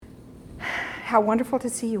how wonderful to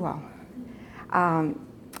see you all.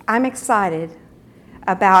 I'm excited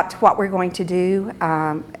about what we're going to do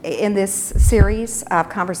in this series of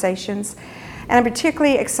conversations. And I'm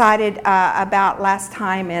particularly excited about last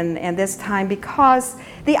time and this time because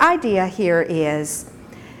the idea here is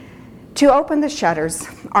to open the shutters,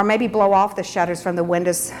 or maybe blow off the shutters from the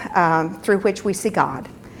windows through which we see God,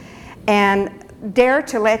 and dare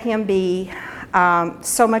to let Him be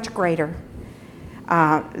so much greater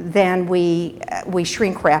than we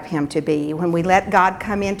shrink wrap Him to be. When we let God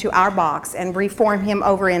come into our box and reform Him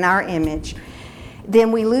over in our image,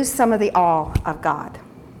 then we lose some of the awe of God.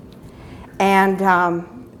 And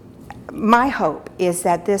my hope is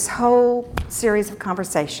that this whole series of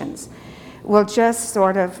conversations will just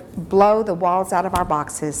sort of blow the walls out of our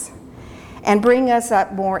boxes and bring us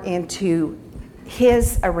up more into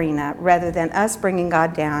His arena rather than us bringing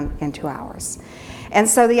God down into ours. And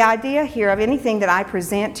so the idea here of anything that I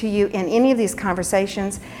present to you in any of these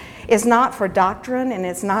conversations is not for doctrine and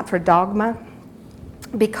it's not for dogma,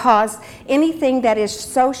 because anything that is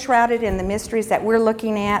so shrouded in the mysteries that we're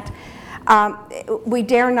looking at, we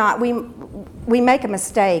dare not, we make a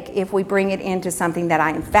mistake if we bring it into something that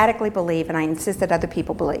I emphatically believe and I insist that other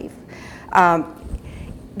people believe.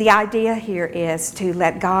 The idea here is to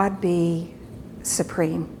let God be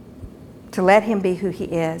supreme, to let Him be who He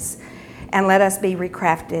is, and let us be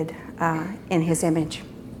recrafted in His image.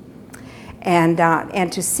 And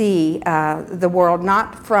to see the world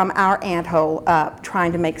not from our anthole up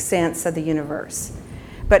trying to make sense of the universe,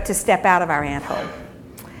 but to step out of our anthole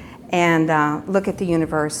and look at the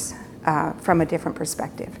universe from a different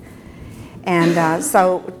perspective. And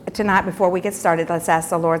so tonight, before we get started, let's ask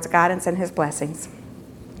the Lord's guidance and His blessings.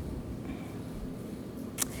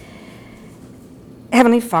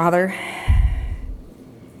 Heavenly Father,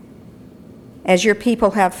 as your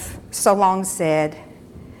people have so long said,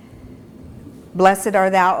 blessed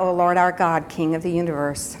art thou, O Lord our God, King of the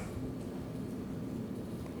universe.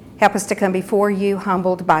 Help us to come before you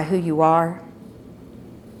humbled by who you are,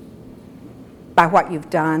 by what you've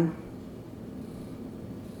done,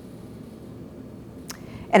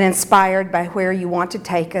 and inspired by where you want to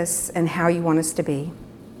take us and how you want us to be.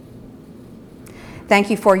 Thank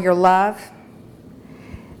you for your love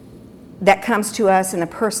that comes to us in a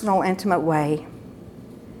personal, intimate way.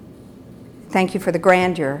 Thank you for the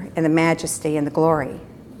grandeur and the majesty and the glory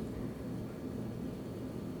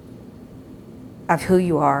of who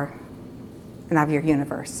you are and of your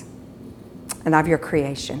universe and of your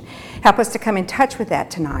creation. Help us to come in touch with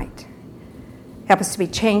that tonight. Help us to be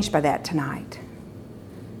changed by that tonight.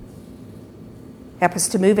 Help us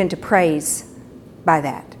to move into praise by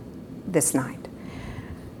that this night.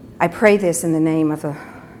 I pray this in the name of the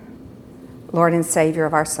Lord and Savior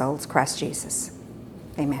of our souls, Christ Jesus.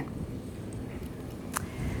 Amen.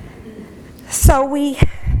 So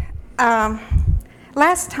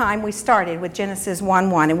last time we started with Genesis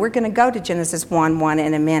 1:1, and we're going to go to Genesis 1:1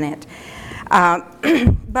 in a minute.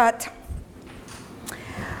 But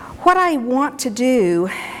what I want to do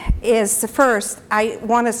is, first, I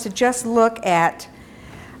want us to just look at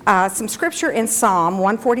some scripture in Psalm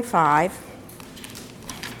 145.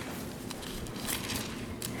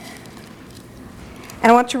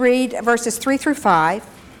 And I want to read verses 3 through 5.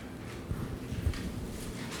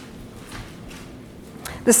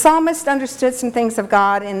 The psalmist understood some things of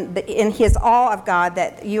God in his awe of God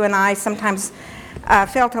that you and I sometimes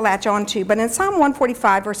fail to latch on to. But in Psalm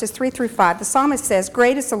 145, verses 3 through 5, the psalmist says,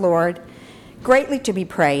 "Great is the Lord, greatly to be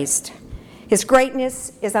praised. His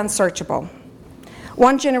greatness is unsearchable.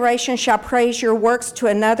 One generation shall praise your works to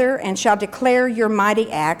another and shall declare your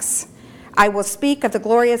mighty acts. I will speak of the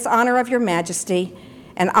glorious honor of your majesty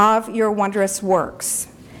and of your wondrous works."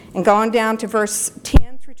 And going down to verse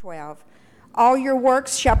 10 through 12, "All your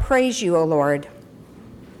works shall praise you, O Lord.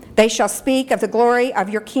 They shall speak of the glory of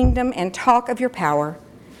your kingdom and talk of your power,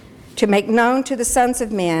 to make known to the sons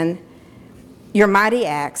of men your mighty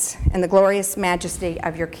acts and the glorious majesty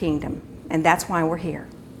of your kingdom." And that's why we're here,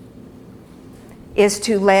 is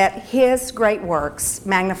to let His great works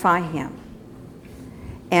magnify Him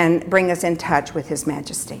and bring us in touch with His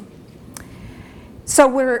majesty. So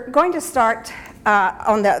we're going to start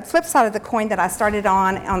on the flip side of the coin that I started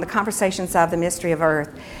on the conversations of the mystery of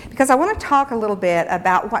earth, because I want to talk a little bit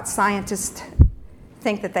about what scientists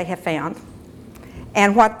think that they have found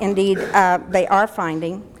and what indeed they are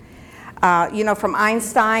finding. From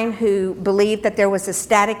Einstein, who believed that there was a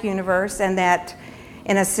static universe and that,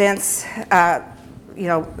 in a sense,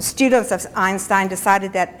 students of Einstein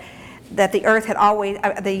decided that the earth had always,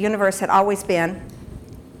 the universe had always been,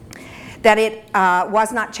 that it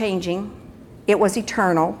was not changing, it was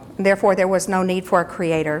eternal, and therefore there was no need for a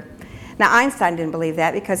creator. Now, Einstein didn't believe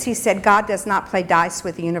that because he said God does not play dice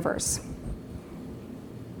with the universe.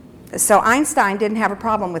 So Einstein didn't have a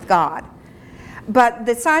problem with God. But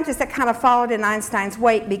the scientists that kind of followed in Einstein's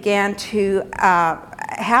wake began to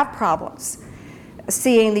have problems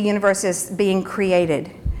seeing the universe as being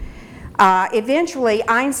created. Eventually,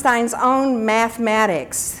 Einstein's own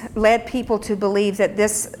mathematics led people to believe that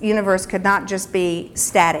this universe could not just be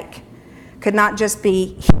static, could not just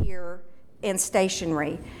be here and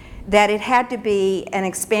stationary, that it had to be an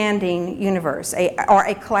expanding universe, or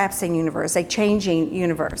a collapsing universe, a changing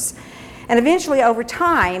universe. And eventually, over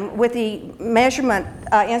time, with the measurement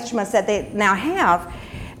instruments that they now have,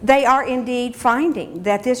 they are indeed finding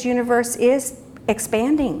that this universe is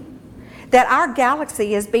expanding, that our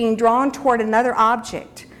galaxy is being drawn toward another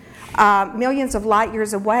object millions of light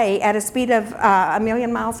years away at a speed of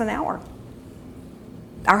 1,000,000 miles an hour.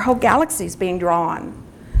 Our whole galaxy is being drawn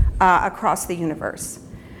across the universe.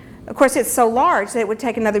 Of course, it's so large that it would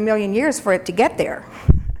take another 1,000,000 years for it to get there,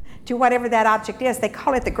 to whatever that object is. They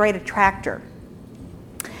call it the Great Attractor.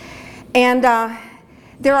 And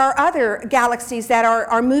there are other galaxies that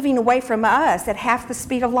are moving away from us at half the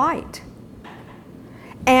speed of light.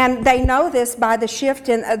 And they know this by the shift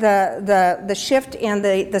in the shift in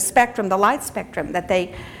the spectrum, the light spectrum that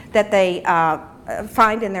they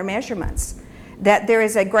find in their measurements. That there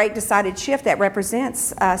is a great decided shift that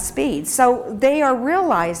represents speed. So they are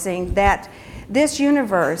realizing that this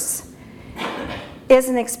universe is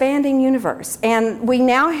an expanding universe. And we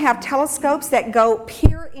now have telescopes that go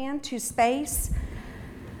peer into space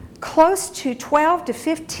close to 12 to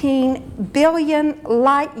 15 billion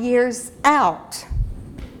light years out.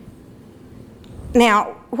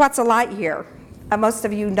 Now, what's a light year? Most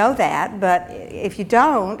of you know that, but if you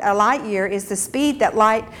don't, a light year is the speed that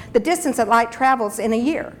the distance that light travels in a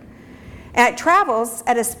year. And it travels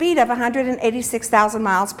at a speed of 186,000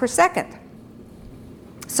 miles per second.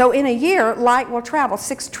 So in a year, light will travel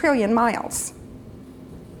 6 trillion miles.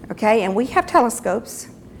 Okay, and we have telescopes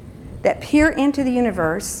that peer into the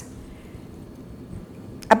universe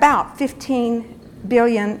about 15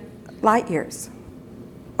 billion light years.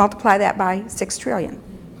 Multiply that by 6 trillion.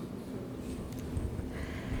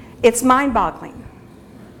 It's mind-boggling.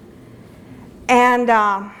 And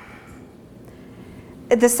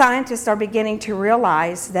the scientists are beginning to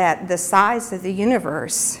realize that the size of the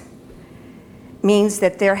universe means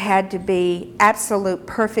that there had to be absolute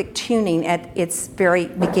perfect tuning at its very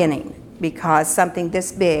beginning, because something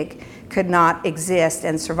this big could not exist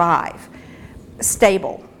and survive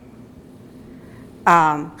stable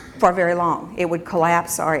for very long. It would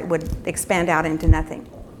collapse or it would expand out into nothing.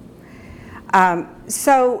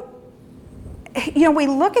 So, you know, we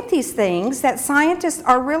look at these things that scientists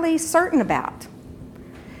are really certain about.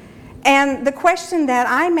 And the question that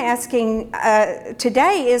I'm asking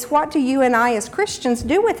today is, what do you and I as Christians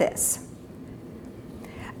do with this?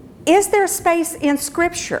 Is there space in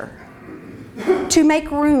Scripture to make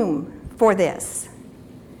room for this?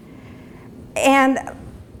 And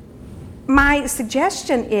my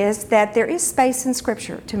suggestion is that there is space in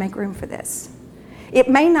Scripture to make room for this. It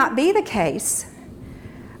may not be the case,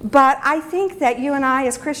 but I think that you and I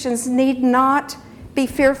as Christians need not be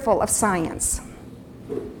fearful of science.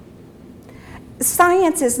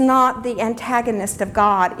 Science is not the antagonist of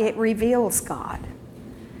God. It reveals God.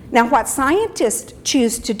 Now, what scientists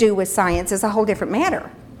choose to do with science is a whole different matter.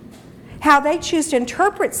 How they choose to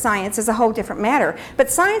interpret science is a whole different matter. But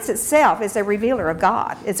science itself is a revealer of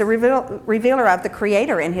God. It's a revealer of the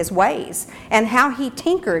Creator and His ways, and how He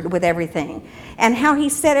tinkered with everything, and how He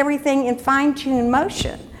set everything in fine-tuned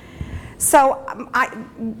motion. So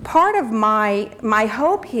part of my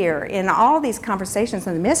hope here in all these conversations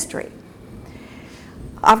on the mystery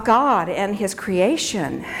of God and His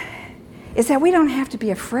creation is that we don't have to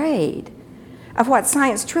be afraid of what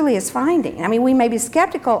science truly is finding. I mean, we may be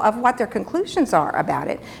skeptical of what their conclusions are about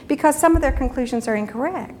it, because some of their conclusions are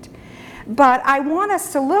incorrect. But I want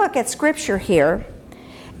us to look at Scripture here,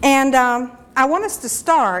 and I want us to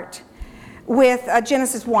start with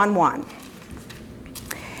Genesis 1:1.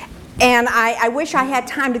 And I wish I had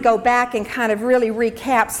time to go back and kind of really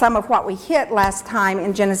recap some of what we hit last time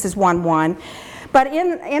in Genesis 1:1. But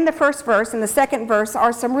in the first verse and the second verse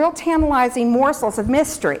are some real tantalizing morsels of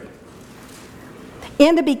mystery.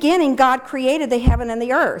 In the beginning, God created the heaven and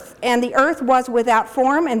the earth was without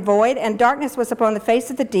form and void, and darkness was upon the face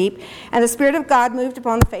of the deep, and the Spirit of God moved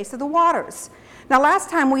upon the face of the waters. Now, last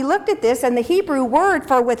time we looked at this, and the Hebrew words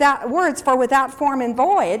for without form and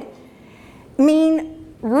void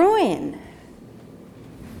mean ruin.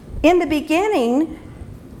 In the beginning,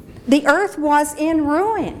 the earth was in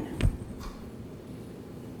ruin.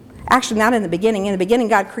 Actually, not in the beginning. In the beginning,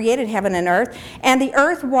 God created heaven and earth, and the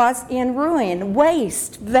earth was in ruin,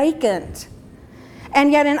 waste, vacant.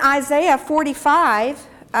 And yet in Isaiah 45,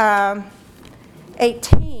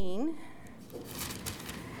 18,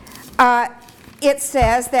 it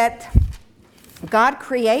says that God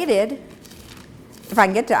created, if I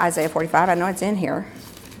can get to Isaiah 45, I know it's in here.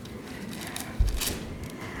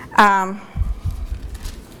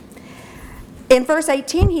 In verse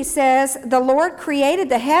 18, he says, the Lord created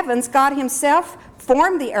the heavens. God himself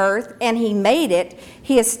formed the earth, and he made it.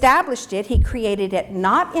 He established it. He created it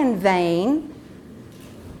not in vain,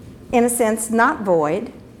 in a sense, not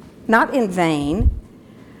void, not in vain.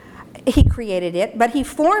 He created it, but he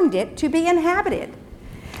formed it to be inhabited.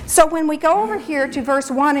 So when we go over here to verse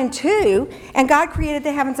 1 and 2, and God created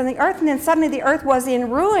the heavens and the earth, and then suddenly the earth was in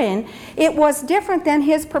ruin, it was different than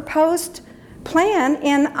his proposed plan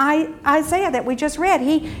in Isaiah that we just read.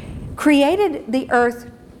 He created the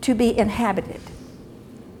earth to be inhabited.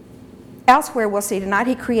 Elsewhere, we'll see tonight,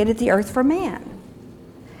 he created the earth for man.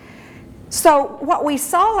 So what we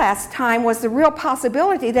saw last time was the real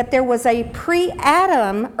possibility that there was a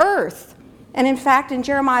pre-Adam earth. And in fact, in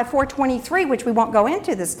Jeremiah 4:23, which we won't go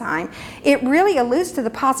into this time, it really alludes to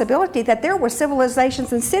the possibility that there were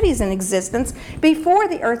civilizations and cities in existence before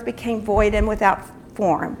the earth became void and without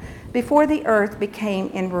form, before the earth became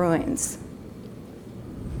in ruins.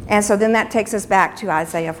 And so then that takes us back to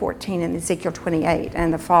Isaiah 14 and Ezekiel 28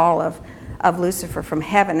 and the fall of Lucifer from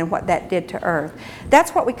heaven and what that did to earth.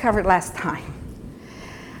 That's what we covered last time.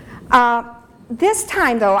 This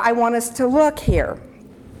time, though, I want us to look here.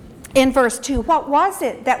 In verse 2, what was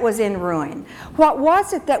it that was in ruin? What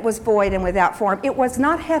was it that was void and without form? It was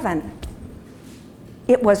not heaven.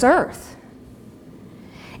 It was earth.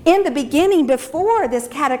 In the beginning, before this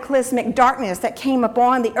cataclysmic darkness that came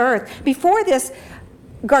upon the earth, before this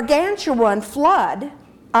gargantuan flood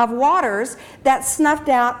of waters that snuffed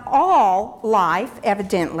out all life,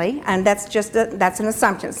 evidently, and that's an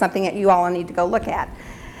assumption, it's something that you all need to go look at.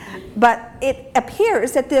 But it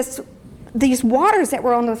appears that these waters that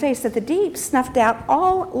were on the face of the deep snuffed out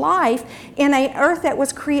all life in an earth that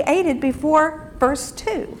was created before verse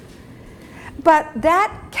 2. But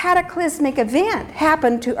that cataclysmic event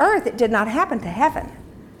happened to earth. It did not happen to heaven.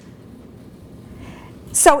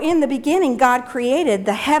 So in the beginning, God created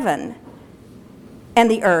the heaven and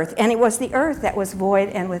the earth, and it was the earth that was void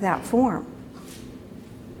and without form.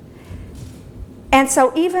 And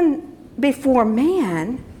so even before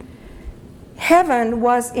man, heaven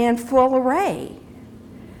was in full array.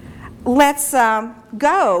 Let's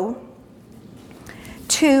go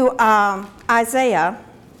to Isaiah.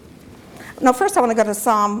 No, first I want to go to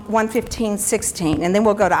Psalm 115:16, and then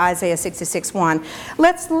we'll go to Isaiah 66:1.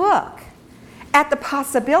 Let's look at the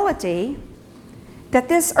possibility that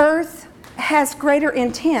this earth has greater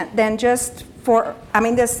intent than just for,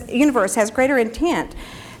 this universe has greater intent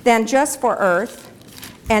than just for earth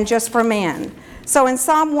and just for man. So in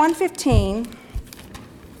Psalm 115,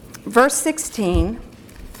 verse 16,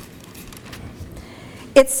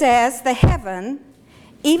 it says, the heaven,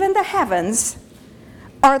 even the heavens,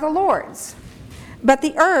 are the Lord's, but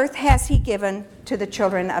the earth has he given to the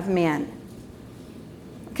children of men.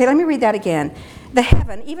 Okay, let me read that again. The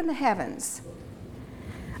heaven, even the heavens,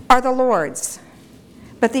 are the Lord's,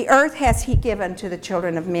 but the earth has he given to the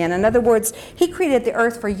children of men. In other words, he created the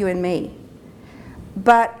earth for you and me,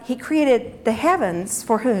 but he created the heavens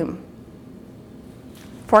for whom?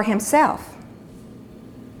 For himself.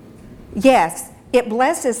 Yes, it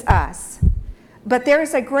blesses us, but there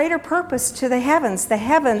is a greater purpose to the heavens. The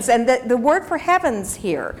heavens, and the word for heavens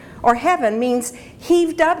here, or heaven, means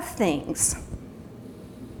heaved up things.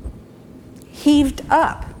 Heaved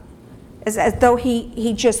up. As though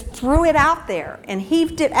he just threw it out there and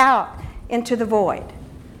heaved it out into the void.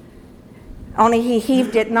 Only he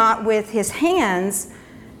heaved it not with his hands,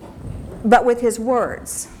 but with his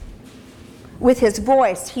words. With his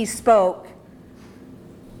voice he spoke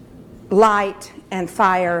light and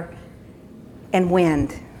fire and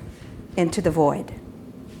wind into the void.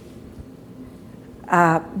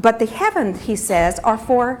 But the heavens, he says, are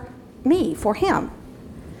for me, for him.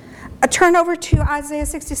 Turn over to Isaiah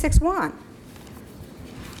 66:1.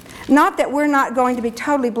 Not that we're not going to be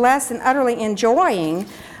totally blessed and utterly enjoying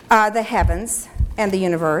the heavens and the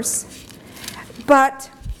universe, but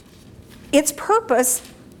its purpose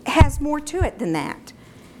has more to it than that.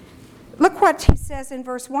 Look what he says in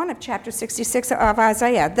verse 1 of chapter 66 of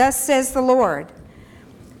Isaiah. Thus says the Lord,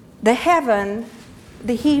 the heaven,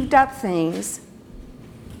 the heaved up things,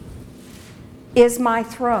 is my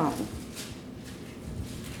throne,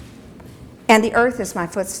 and the earth is my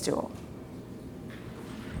footstool.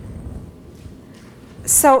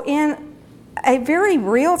 So in a very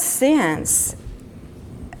real sense,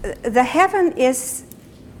 the heavens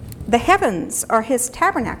are his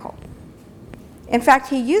tabernacle. In fact,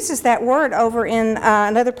 he uses that word over in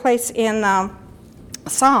another place in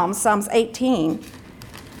Psalms 18.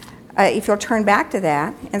 If you'll turn back to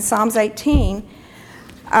that, in Psalms 18,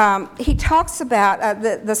 he talks about,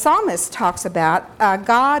 the psalmist talks about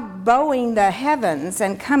God bowing the heavens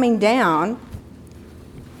and coming down.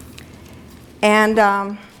 And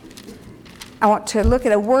I want to look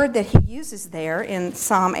at a word that he uses there in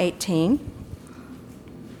Psalm 18.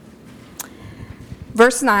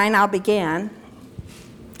 Verse 9, I'll begin.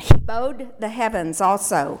 He bowed the heavens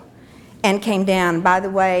also and came down. By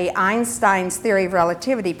the way, Einstein's theory of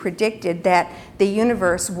relativity predicted that the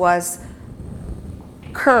universe was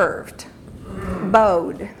curved,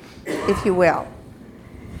 bowed, if you will.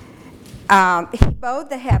 He bowed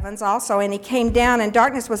the heavens also, and he came down, and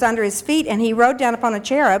darkness was under his feet, and he rode down upon a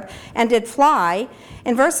cherub and did fly.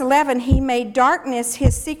 In verse 11, he made darkness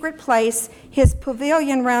his secret place. His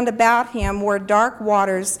pavilion round about him were dark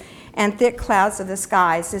waters and thick clouds of the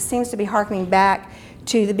skies. This seems to be hearkening back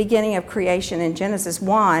to the beginning of creation in Genesis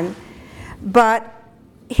 1. But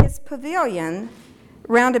his pavilion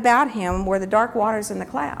round about him were the dark waters and the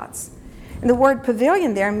clouds. And the word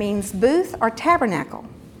pavilion there means booth or tabernacle.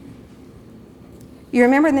 You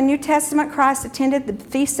remember in the New Testament, Christ attended the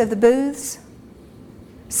Feast of the Booths?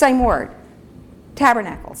 Same word,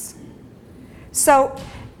 tabernacles. So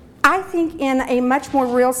I think in a much more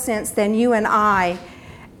real sense than you and I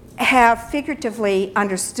have figuratively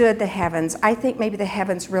understood the heavens, I think maybe the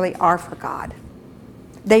heavens really are for God.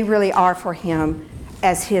 They really are for him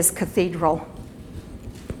as his cathedral,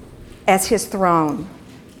 as his throne.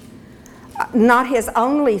 Not his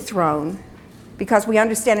only throne, because we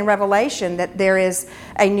understand in Revelation that there is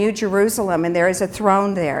a new Jerusalem and there is a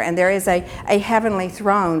throne there and there is a heavenly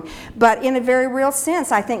throne. But in a very real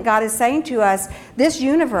sense, I think God is saying to us, this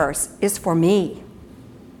universe is for me,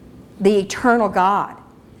 the eternal God.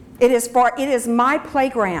 It is my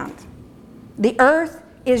playground. The earth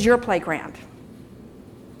is your playground.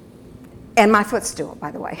 And my footstool, by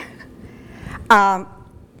the way.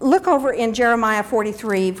 Look over in Jeremiah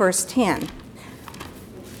 43, verse 10.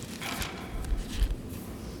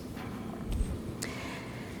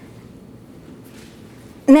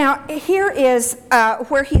 Now, here is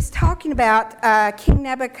where he's talking about King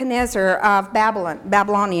Nebuchadnezzar of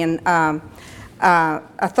Babylonian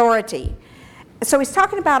authority. So he's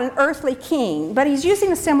talking about an earthly king, but he's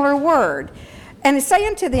using a similar word. And he's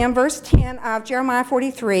saying to them, verse 10 of Jeremiah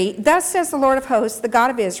 43, thus says the Lord of hosts, the God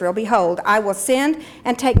of Israel, behold, I will send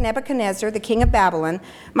and take Nebuchadnezzar, the king of Babylon,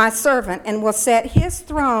 my servant, and will set his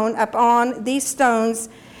throne upon these stones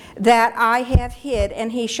that I have hid,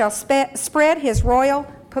 and he shall spread his royal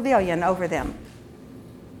pavilion over them,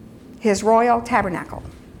 his royal tabernacle,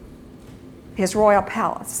 his royal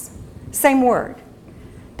palace. Same word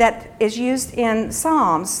that is used in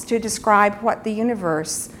Psalms to describe what the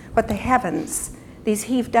universe, what the heavens, these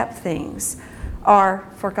heaved up things, are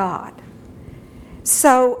for God.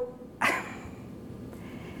 So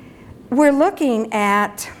we're looking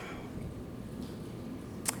at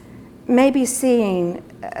maybe seeing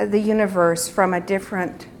the universe from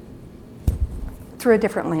through a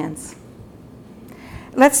different lens.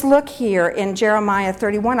 Let's look here in Jeremiah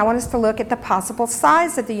 31. I want us to look at the possible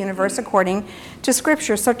size of the universe according to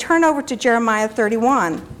Scripture. So turn over to Jeremiah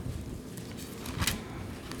 31.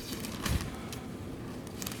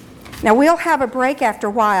 Now we'll have a break after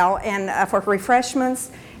a while and for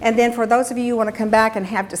refreshments, and then for those of you who want to come back and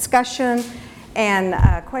have discussion and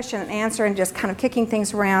question and answer and just kind of kicking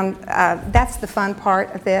things around, that's the fun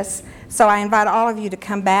part of this. So I invite all of you to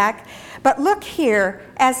come back. But look here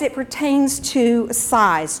as it pertains to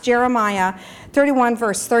size. Jeremiah 31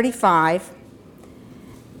 verse 35.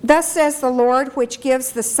 Thus says the Lord, which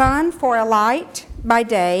gives the sun for a light by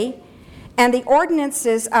day, and the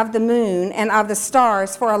ordinances of the moon and of the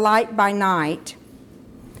stars for a light by night,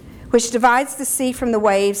 which divides the sea from the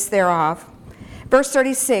waves thereof. Verse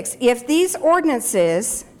 36, if these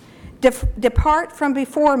ordinances depart from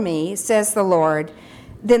before me, says the Lord,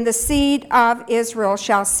 then the seed of Israel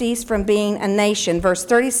shall cease from being a nation. Verse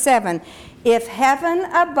 37, if heaven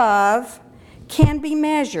above can be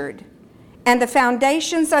measured, and the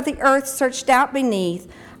foundations of the earth searched out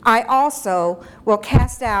beneath, I also will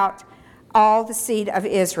cast out all the seed of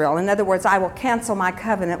Israel. In other words, I will cancel my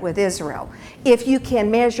covenant with Israel. If you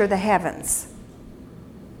can measure the heavens.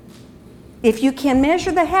 If you can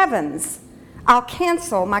measure the heavens, I'll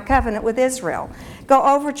cancel my covenant with Israel. Go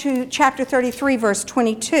over to chapter 33, verse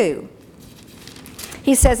 22.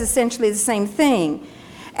 He says essentially the same thing.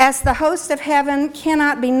 As the hosts of heaven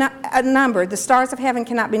cannot be numbered, the stars of heaven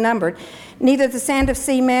cannot be numbered, neither the sand of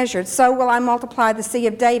sea measured, so will I multiply the sea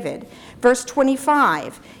of David. Verse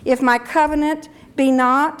 25, if my covenant be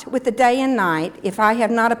not with the day and night, if I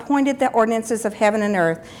have not appointed the ordinances of heaven and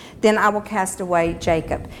earth, then I will cast away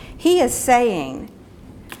Jacob. He is saying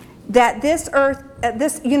that this earth,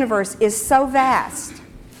 this universe is so vast.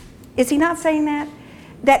 Is he not saying that?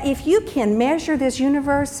 That if you can measure this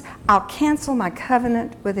universe, I'll cancel my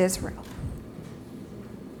covenant with Israel.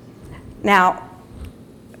 Now,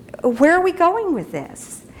 where are we going with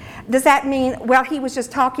this? Does that mean, well, he was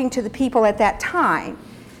just talking to the people at that time,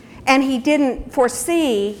 and he didn't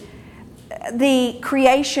foresee the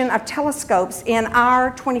creation of telescopes in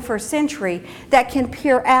our 21st century that can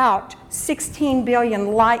peer out 16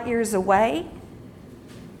 billion light years away?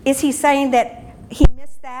 Is he saying that he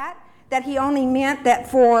missed that? That he only meant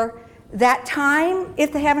that for that time,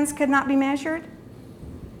 if the heavens could not be measured?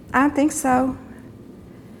 I don't think so.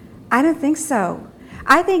 I don't think so.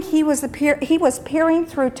 I think he was peering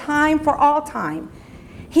through time for all time.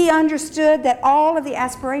 He understood that all of the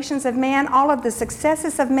aspirations of man, all of the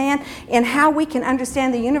successes of man, and how we can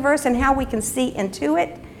understand the universe and how we can see into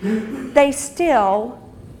it, they still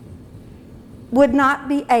would not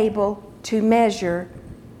be able to measure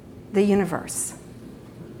the universe,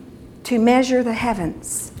 to measure the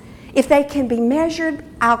heavens. If they can be measured,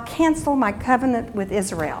 I'll cancel my covenant with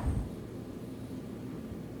Israel.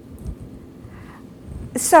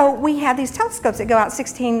 So we have these telescopes that go out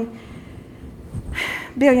 16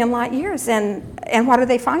 billion light years, and what do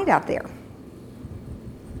they find out there?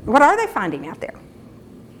 What are they finding out there?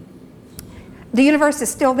 The universe is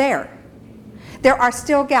still there. There are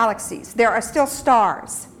still galaxies. There are still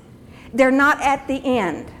stars. They're not at the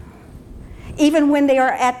end. Even when they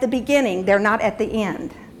are at the beginning, they're not at the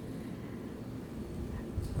end.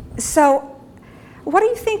 So, what do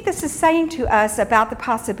you think this is saying to us about the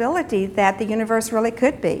possibility that the universe really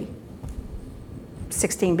could be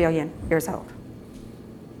 16 billion years old?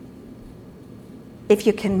 If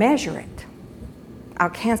you can measure it, I'll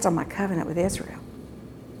cancel my covenant with Israel.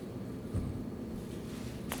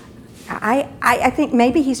 I think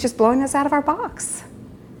maybe he's just blowing us out of our box.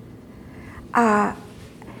 And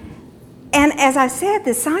as I said,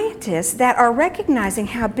 the scientists that are recognizing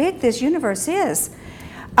how big this universe is,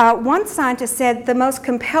 one scientist said the most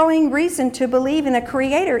compelling reason to believe in a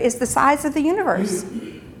creator is the size of the universe.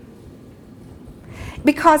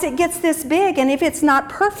 Because it gets this big, and if it's not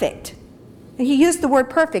perfect, he used the word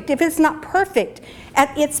perfect, if it's not perfect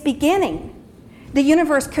at its beginning, the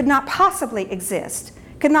universe could not possibly exist,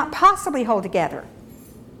 could not possibly hold together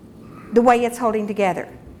the way it's holding together.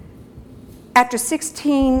 After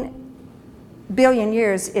 16 billion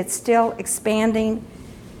years, it's still expanding,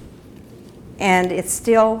 and it's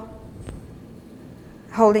still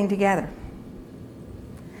holding together.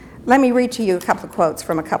 Let me read to you a couple of quotes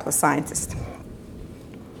from a couple of scientists.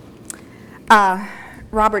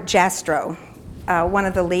 Robert Jastrow, one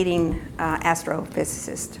of the leading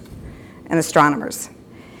astrophysicists and astronomers.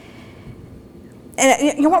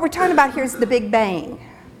 And what we're talking about here is the Big Bang.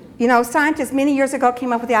 You know, scientists many years ago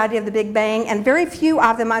came up with the idea of the Big Bang, and very few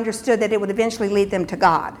of them understood that it would eventually lead them to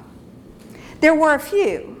God. There were a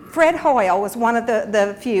few. Fred Hoyle was one of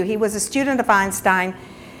the few. He was a student of Einstein,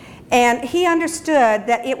 and he understood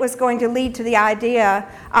that it was going to lead to the idea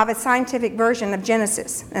of a scientific version of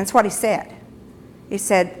Genesis. And that's what he said. He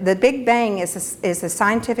said, the Big Bang is a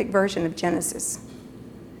scientific version of Genesis.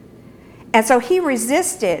 And so he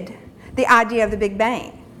resisted the idea of the Big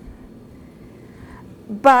Bang.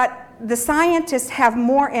 But the scientists have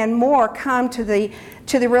more and more come to the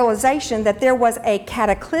realization that there was a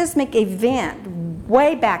cataclysmic event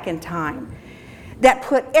way back in time that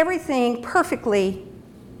put everything perfectly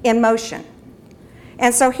in motion.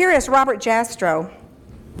 And so here is Robert Jastrow.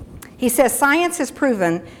 He says, science has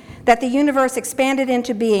proven that the universe expanded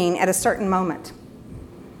into being at a certain moment.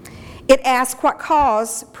 It asks what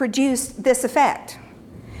cause produced this effect?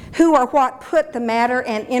 Who or what put the matter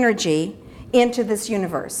and energy into this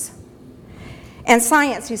universe? And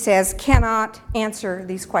science, he says, cannot answer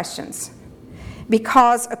these questions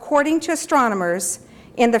because, according to astronomers,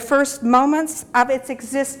 in the first moments of its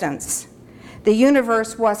existence, the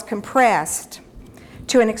universe was compressed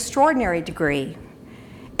to an extraordinary degree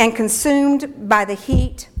and consumed by the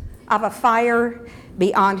heat of a fire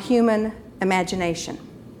beyond human imagination.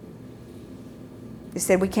 They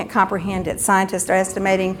said we can't comprehend it. Scientists are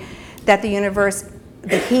estimating that the universe,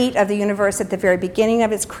 the heat of the universe at the very beginning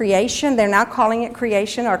of its creation, they're now calling it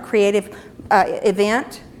creation or creative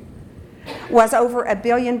event, was over 1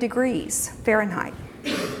 billion degrees Fahrenheit.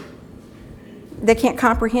 They can't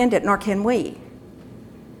comprehend it, nor can we.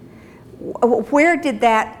 Where did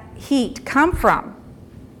that heat come from?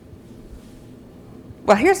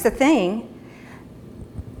 Well, here's the thing.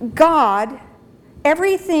 God,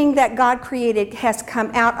 everything that God created has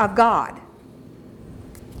come out of God.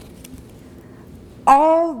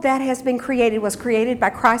 All that has been created was created by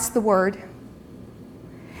Christ the Word.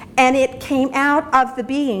 And it came out of the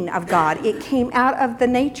being of God. It came out of the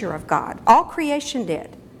nature of God. All creation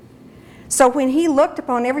did. So when he looked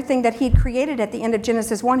upon everything that he'd created at the end of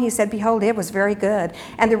Genesis 1, he said, behold, it was very good.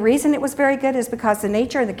 And the reason it was very good is because the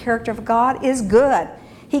nature and the character of God is good.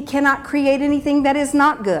 He cannot create anything that is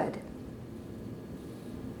not good.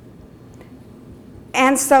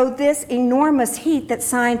 And so this enormous heat that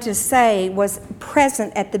scientists say was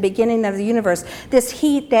present at the beginning of the universe, this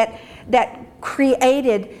heat that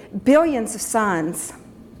created billions of suns,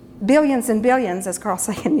 billions and billions, as Carl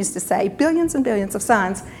Sagan used to say, billions and billions of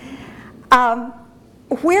suns.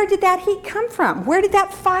 Where did that heat come from? Where did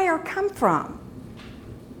that fire come from?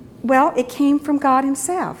 Well, it came from God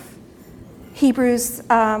himself. Hebrews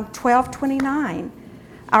 12:29,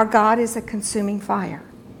 our God is a consuming fire.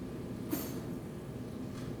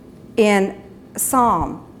 In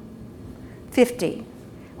Psalm 50,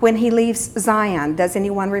 when he leaves Zion, does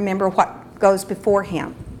anyone remember what goes before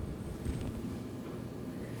him?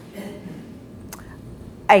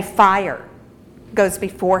 A fire goes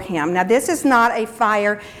before him. Now, this is not a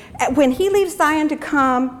fire. When he leaves Zion to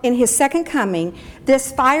come in his second coming,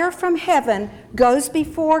 this fire from heaven goes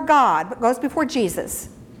before God, goes before Jesus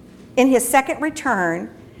in his second return,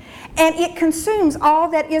 and it consumes all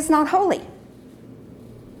that is not holy.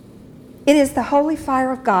 It is the holy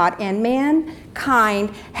fire of God, and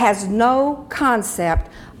mankind has no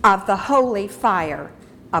concept of the holy fire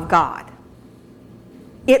of God.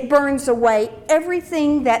 It burns away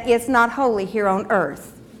everything that is not holy here on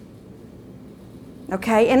earth.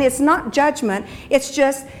 Okay? And it's not judgment. It's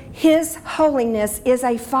just his holiness is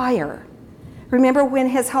a fire. Remember when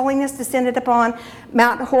his holiness descended upon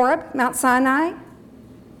Mount Horeb, Mount Sinai?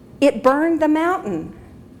 It burned the mountain.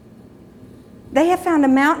 They have found a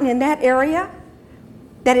mountain in that area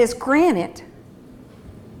that is granite,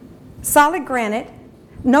 solid granite,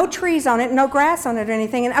 no trees on it, no grass on it or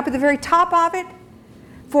anything, and up at the very top of it,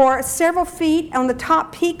 for several feet on the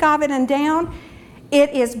top peak of it and down,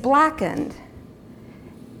 it is blackened.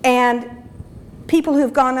 And people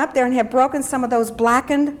who've gone up there and have broken some of those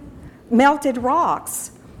blackened, melted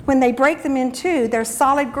rocks, when they break them in two, they're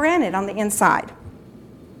solid granite on the inside.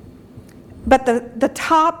 But the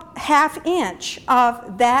top half inch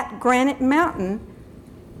of that granite mountain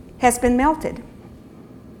has been melted.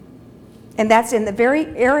 And that's in the very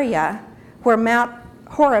area where Mount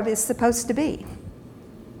Horeb is supposed to be.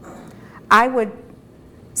 I would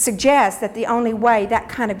suggest that the only way that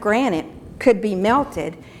kind of granite could be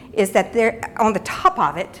melted is that there, on the top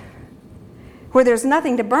of it, where there's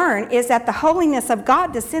nothing to burn, is that the holiness of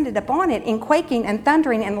God descended upon it in quaking and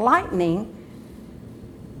thundering and lightning,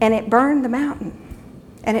 and it burned the mountain,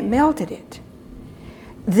 and it melted it.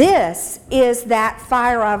 This is that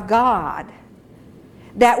fire of God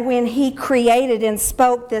that when he created and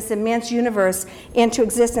spoke this immense universe into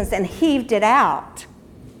existence and heaved it out,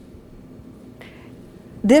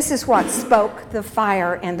 this is what spoke the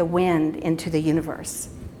fire and the wind into the universe,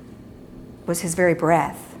 was his very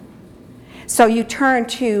breath. So you turn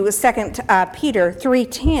to 2 Peter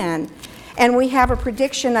 3:10, and we have a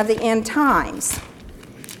prediction of the end times.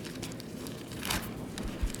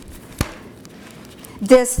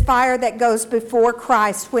 This fire that goes before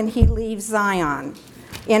Christ when he leaves Zion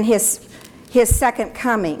in his second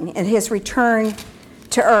coming and his return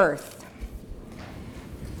to earth.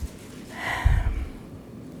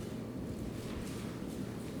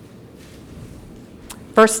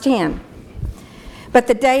 Verse 10. But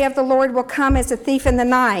the day of the Lord will come as a thief in the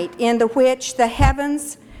night, in the which the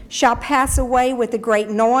heavens shall pass away with a great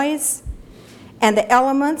noise, and the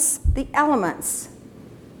elements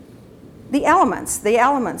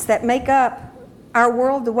that make up our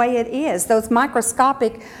world the way it is, those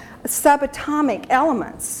microscopic subatomic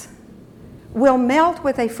elements, will melt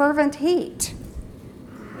with a fervent heat.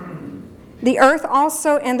 The earth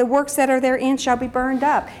also and the works that are therein shall be burned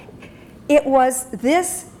up. It was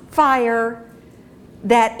this fire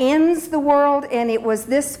that ends the world, and it was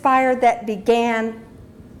this fire that began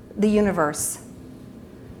the universe.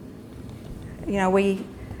 You know, we,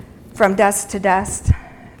 from dust to dust,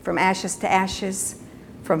 from ashes to ashes,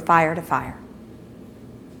 from fire to fire.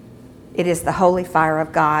 It is the holy fire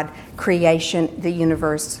of God, creation, the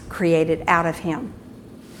universe created out of him.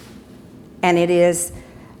 And it is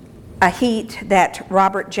a heat that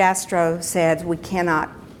Robert Jastrow said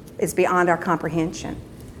is beyond our comprehension.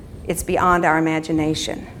 It's beyond our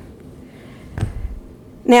imagination.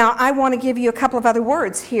 Now, I want to give you a couple of other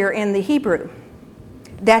words here in the Hebrew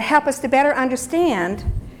that help us to better understand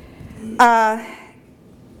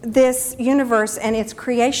this universe and its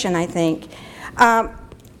creation, I think.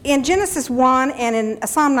 In Genesis 1 and in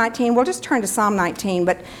Psalm 19, we'll just turn to Psalm 19,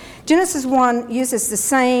 but Genesis 1 uses the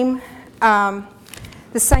same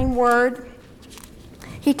word.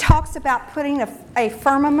 He talks about putting a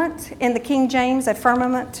firmament, in the King James, a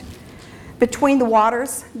firmament between the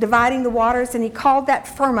waters, dividing the waters, and he called that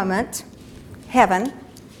firmament heaven,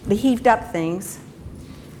 the heaved up things.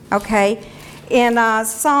 Okay? In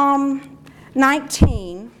Psalm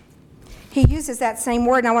 19, he uses that same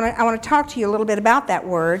word, and I want to talk to you a little bit about that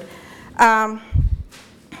word. The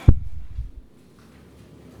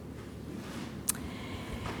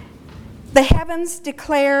heavens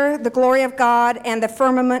declare the glory of God, and the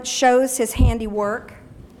firmament shows his handiwork.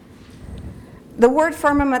 The word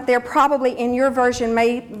firmament there, probably in your version,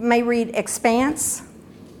 may read expanse.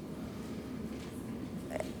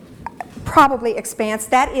 Probably expanse.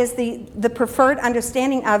 That is the preferred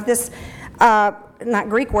understanding of this, not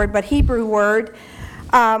Greek word, but Hebrew word.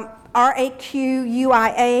 R-A-Q-U-I-A,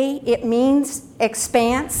 it means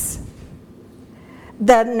expanse.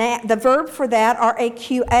 The verb for that,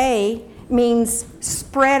 R-A-Q-A, means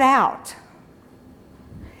spread out.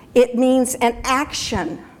 It means an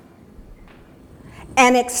action.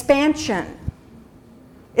 An expansion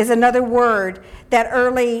is another word that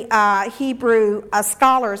early Hebrew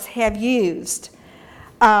scholars have used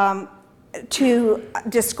to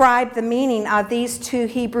describe the meaning of these two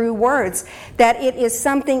Hebrew words, that it is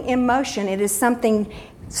something in motion, it is something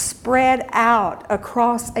spread out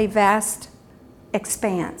across a vast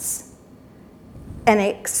expanse, an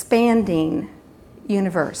expanding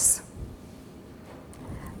universe.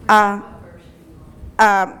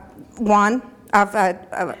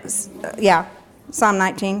 Psalm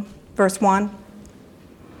 19, verse 1.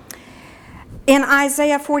 In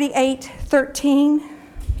Isaiah 48:13,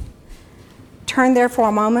 turn there for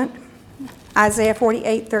a moment. Isaiah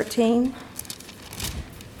 48:13.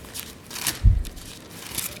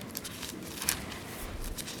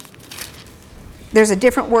 There's a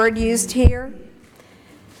different word used here.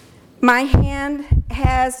 My hand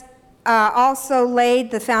has also laid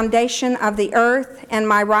the foundation of the earth, and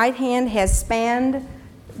my right hand has spanned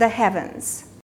the heavens.